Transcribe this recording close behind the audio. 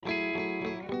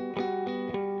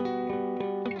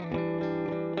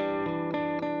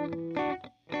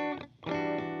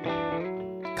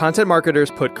Content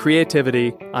marketers put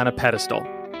creativity on a pedestal.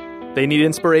 They need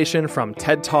inspiration from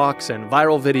TED Talks and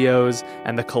viral videos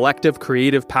and the collective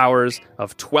creative powers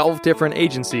of 12 different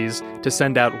agencies to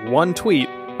send out one tweet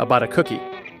about a cookie.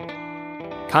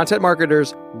 Content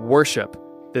marketers worship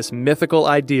this mythical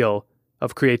ideal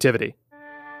of creativity.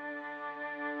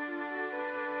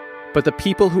 But the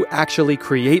people who actually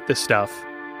create the stuff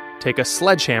take a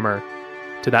sledgehammer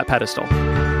to that pedestal.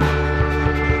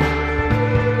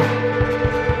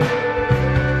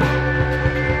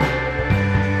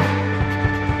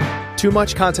 Too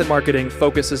much content marketing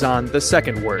focuses on the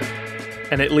second word,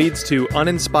 and it leads to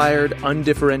uninspired,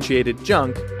 undifferentiated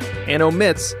junk and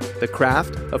omits the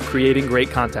craft of creating great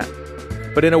content.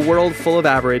 But in a world full of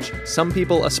average, some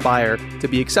people aspire to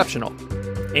be exceptional,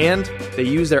 and they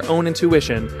use their own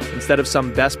intuition instead of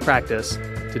some best practice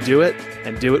to do it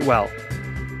and do it well.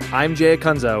 I'm Jay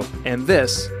Acunzo, and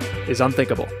this is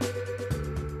Unthinkable.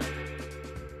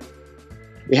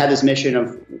 We had this mission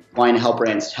of wanting to help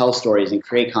brands tell stories and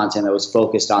create content that was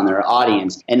focused on their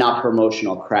audience and not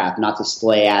promotional crap, not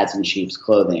display ads in sheep's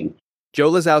clothing.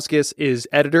 Joe Lazauskas is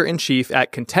editor-in-chief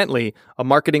at Contently, a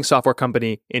marketing software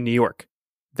company in New York.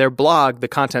 Their blog, The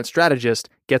Content Strategist,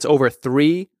 gets over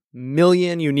 3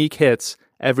 million unique hits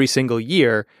every single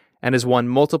year and has won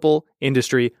multiple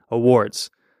industry awards.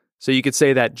 So you could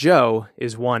say that Joe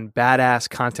is one badass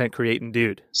content creating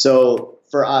dude. So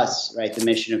for us, right, the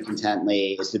mission of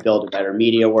Contently is to build a better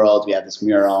media world. We have this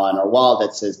mural on our wall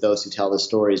that says, "Those who tell the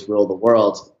stories rule the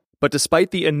world." But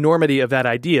despite the enormity of that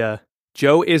idea,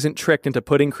 Joe isn't tricked into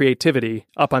putting creativity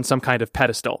up on some kind of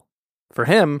pedestal. For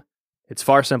him, it's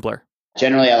far simpler.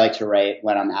 Generally, I like to write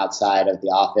when I'm outside of the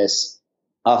office.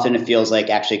 Often it feels like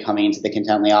actually coming into the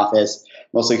Contently office,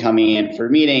 mostly coming in for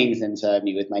meetings and to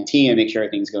meet with my team and make sure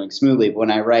everything's going smoothly. But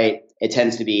when I write, it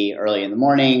tends to be early in the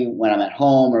morning when I'm at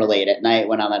home or late at night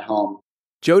when I'm at home.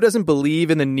 Joe doesn't believe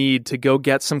in the need to go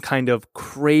get some kind of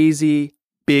crazy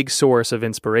big source of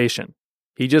inspiration.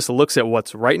 He just looks at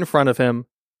what's right in front of him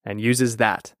and uses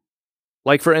that.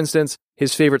 Like, for instance,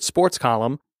 his favorite sports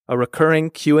column, a recurring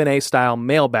Q&A style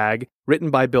mailbag written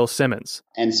by Bill Simmons.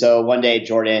 And so one day,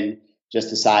 Jordan just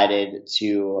decided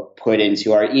to put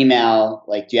into our email,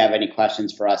 like, do you have any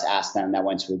questions for us? Ask them. That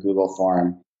went to a Google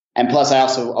form. And plus, I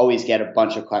also always get a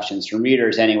bunch of questions from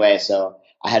readers anyway. So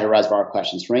I had a reservoir of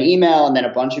questions from my email. And then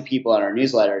a bunch of people in our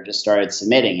newsletter just started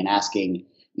submitting and asking,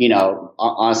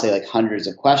 honestly, like hundreds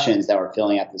of questions that were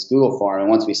filling up this Google form. And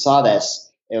once we saw this,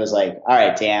 it was like, all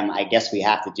right, damn, I guess we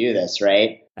have to do this,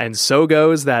 right? And so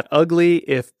goes that ugly,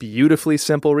 if beautifully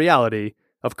simple reality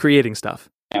of creating stuff.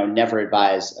 I would never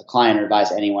advise a client or advise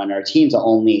anyone on our team to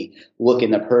only look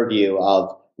in the purview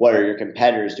of what are your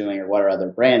competitors doing or what are other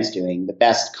brands doing. The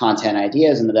best content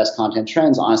ideas and the best content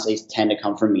trends honestly tend to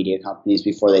come from media companies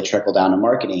before they trickle down to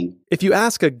marketing. If you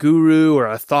ask a guru or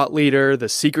a thought leader the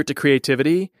secret to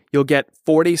creativity, you'll get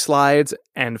 40 slides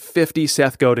and 50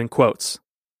 Seth Godin quotes.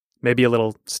 Maybe a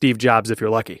little Steve Jobs if you're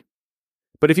lucky.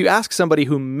 But if you ask somebody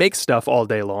who makes stuff all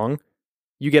day long,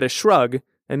 you get a shrug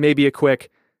and maybe a quick,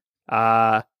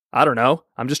 I don't know,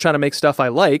 I'm just trying to make stuff I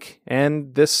like,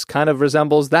 and this kind of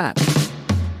resembles that.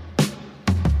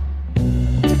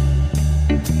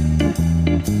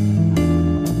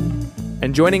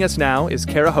 And joining us now is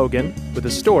Kara Hogan with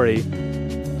a story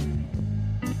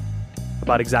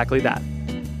about exactly that.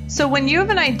 So when you have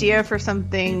an idea for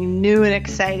something new and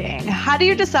exciting, how do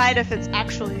you decide if it's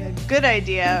actually a good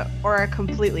idea or a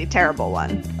completely terrible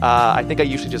one? I think I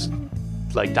usually just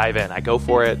dive in. I go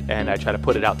for it and I try to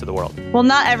put it out to the world. Well,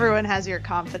 not everyone has your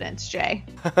confidence, Jay.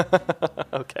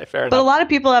 Okay, fair enough. But a lot of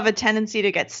people have a tendency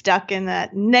to get stuck in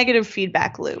that negative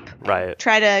feedback loop. Right.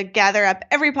 Try to gather up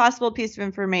every possible piece of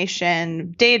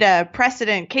information, data,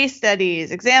 precedent, case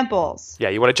studies, examples. Yeah,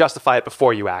 you want to justify it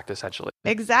before you act, essentially.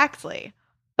 Exactly.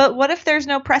 But what if there's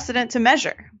no precedent to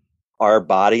measure? Our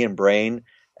body and brain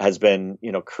has been,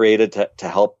 created to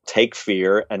help take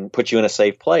fear and put you in a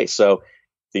safe place. So,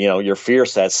 your fear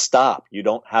says, stop. You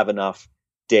don't have enough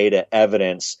data,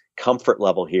 evidence, comfort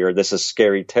level here. This is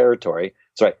scary territory.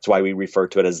 That's why we refer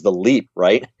to it as the leap,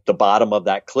 right? The bottom of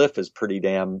that cliff is pretty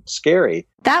damn scary.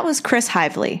 That was Chris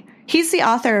Hively. He's the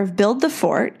author of Build the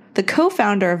Fort, the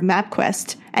co-founder of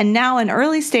MapQuest, and now an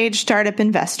early-stage startup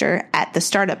investor at the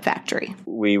Startup Factory.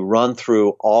 We run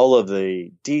through all of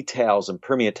the details and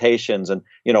permutations, and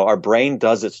our brain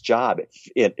does its job.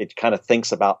 It kind of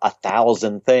thinks about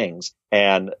 1,000 things,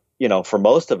 and for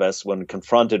most of us, when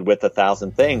confronted with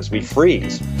 1,000 things, we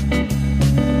freeze.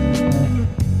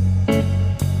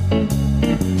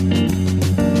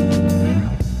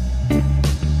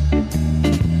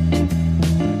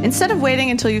 Instead of waiting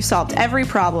until you've solved every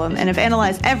problem and have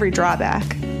analyzed every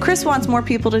drawback, Chris wants more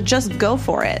people to just go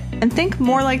for it and think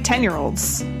more like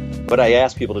 10-year-olds. What I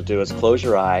ask people to do is close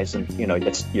your eyes and,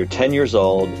 you're 10 years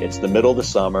old, it's the middle of the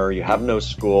summer, you have no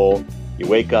school, you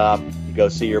wake up, you go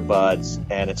see your buds,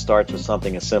 and it starts with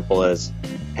something as simple as,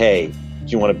 hey, do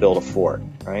you want to build a fort,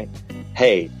 right?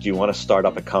 Hey, do you want to start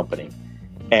up a company?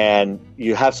 And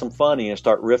you have some fun and you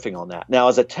start riffing on that. Now,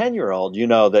 as a 10-year-old, you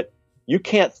know that you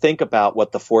can't think about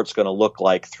what the fort's going to look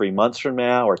like 3 months from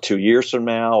now or 2 years from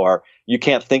now, or you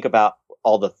can't think about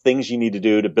all the things you need to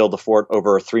do to build the fort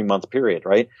over a 3-month period,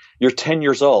 right? You're 10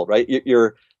 years old, right?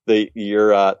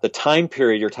 The time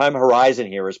period, your time horizon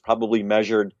here is probably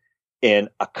measured in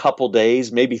a couple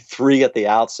days, maybe 3 at the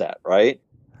outset, right?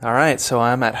 All right, so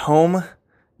I'm at home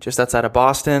just outside of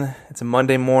Boston. It's a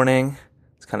Monday morning.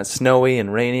 It's kind of snowy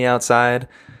and rainy outside.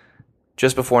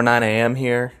 Just before 9 a.m.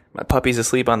 here. My puppy's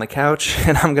asleep on the couch,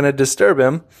 and I'm going to disturb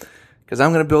him because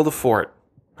I'm going to build a fort.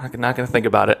 I'm not going to think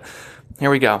about it. Here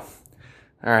we go.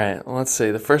 All right, well, let's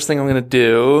see. The first thing I'm going to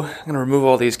do, I'm going to remove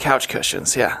all these couch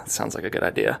cushions. Yeah, sounds like a good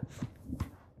idea.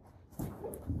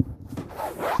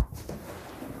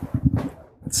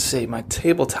 Let's see, my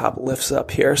tabletop lifts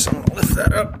up here, so I'm going to lift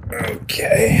that up.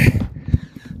 Okay.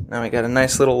 Now we got a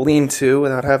nice little lean-to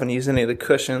without having to use any of the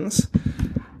cushions.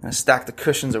 I'm going to stack the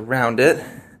cushions around it.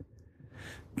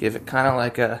 Give it kind of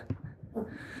like a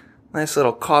nice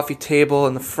little coffee table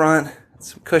in the front.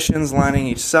 Some cushions lining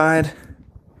each side.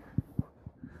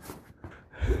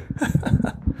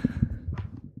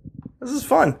 This is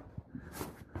fun.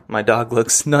 My dog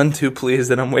looks none too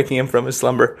pleased that I'm waking him from his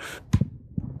slumber.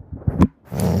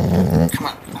 Come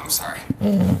on, I'm sorry.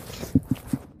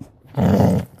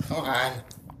 Hold on.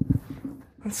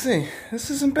 Let's see, this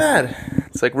isn't bad.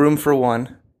 It's like room for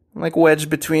one. I'm like wedged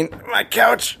between my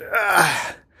couch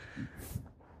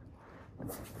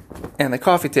and the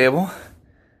coffee table.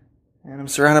 And I'm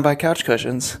surrounded by couch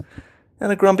cushions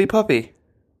and a grumpy puppy.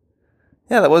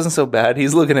 Yeah, that wasn't so bad.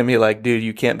 He's looking at me like, dude,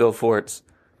 you can't build forts.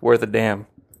 Worth a damn.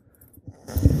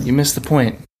 You missed the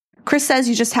point. Chris says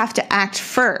you just have to act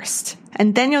first,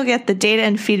 and then you'll get the data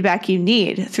and feedback you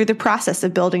need through the process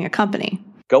of building a company.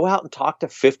 Go out and talk to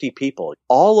 50 people.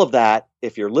 All of that,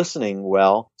 if you're listening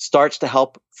well, starts to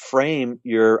help frame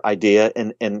your idea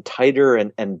in tighter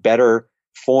and better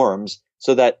forms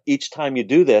so that each time you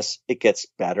do this, it gets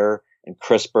better and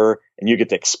crisper and you get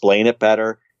to explain it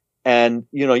better. And,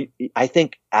 I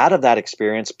think out of that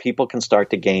experience, people can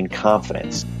start to gain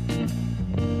confidence.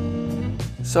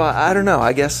 So I don't know.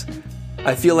 I guess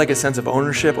I feel like a sense of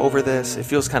ownership over this. It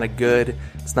feels kind of good.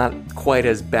 It's not quite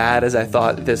as bad as I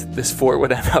thought this fort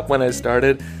would end up when I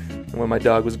started and when my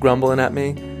dog was grumbling at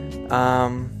me.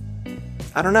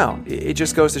 I don't know. It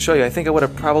just goes to show you. I think I would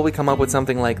have probably come up with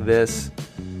something like this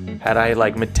had I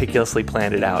meticulously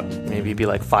planned it out. Maybe be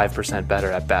 5%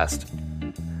 better at best.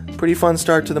 Pretty fun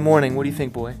start to the morning. What do you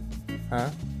think, boy? Huh?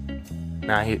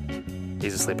 Nah,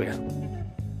 he's asleep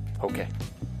again. Okay.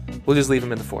 We'll just leave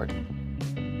him in the fort.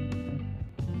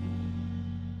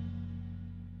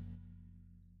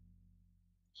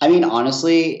 I mean,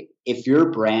 honestly, if your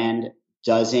brand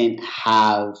doesn't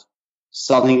have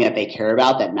something that they care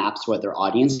about that maps to what their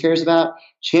audience cares about,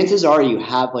 chances are you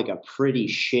have a pretty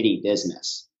shitty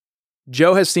business.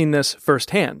 Joe has seen this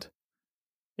firsthand.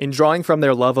 In drawing from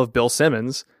their love of Bill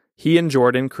Simmons, he and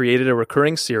Jordan created a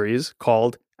recurring series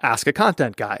called Ask a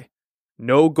Content Guy.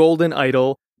 No golden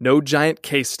idol, no giant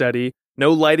case study,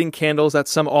 no lighting candles at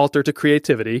some altar to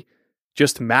creativity,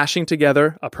 just mashing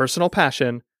together a personal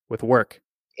passion with work.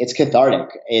 It's cathartic.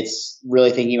 It's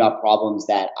really thinking about problems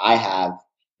that I have,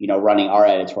 running our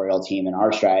editorial team and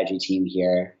our strategy team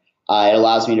here. It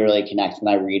allows me to really connect with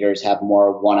my readers, have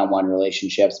more one-on-one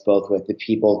relationships, both with the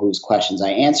people whose questions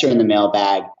I answer in the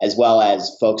mailbag, as well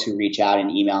as folks who reach out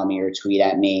and email me or tweet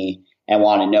at me and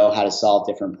want to know how to solve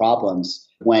different problems.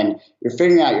 When you're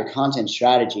figuring out your content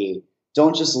strategy,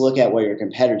 don't just look at what your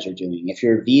competitors are doing. If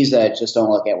you're Visa, just don't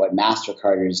look at what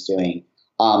MasterCard is doing.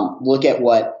 Look at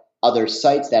what other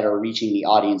sites that are reaching the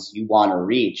audience you want to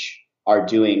reach are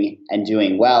doing and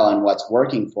doing well and what's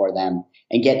working for them,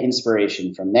 and get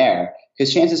inspiration from there.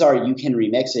 Because chances are you can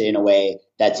remix it in a way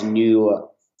that's new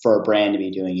for a brand to be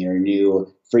doing it or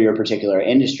new for your particular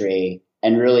industry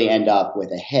and really end up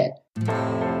with a hit.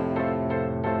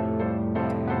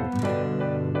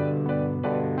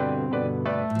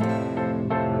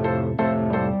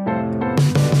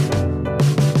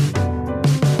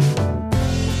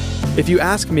 If you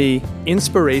ask me,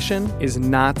 inspiration is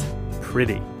not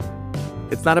pretty.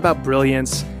 It's not about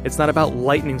brilliance, it's not about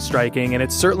lightning striking, and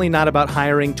it's certainly not about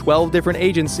hiring 12 different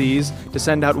agencies to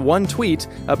send out one tweet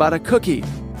about a cookie.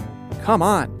 Come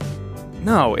on.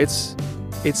 No, it's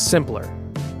simpler.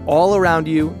 All around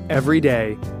you, every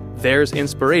day, there's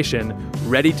inspiration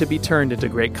ready to be turned into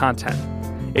great content.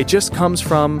 It just comes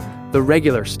from the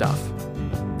regular stuff,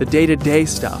 the day-to-day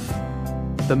stuff,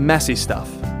 the messy stuff.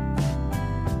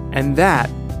 And that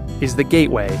is the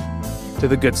gateway to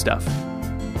the good stuff.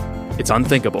 It's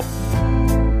unthinkable.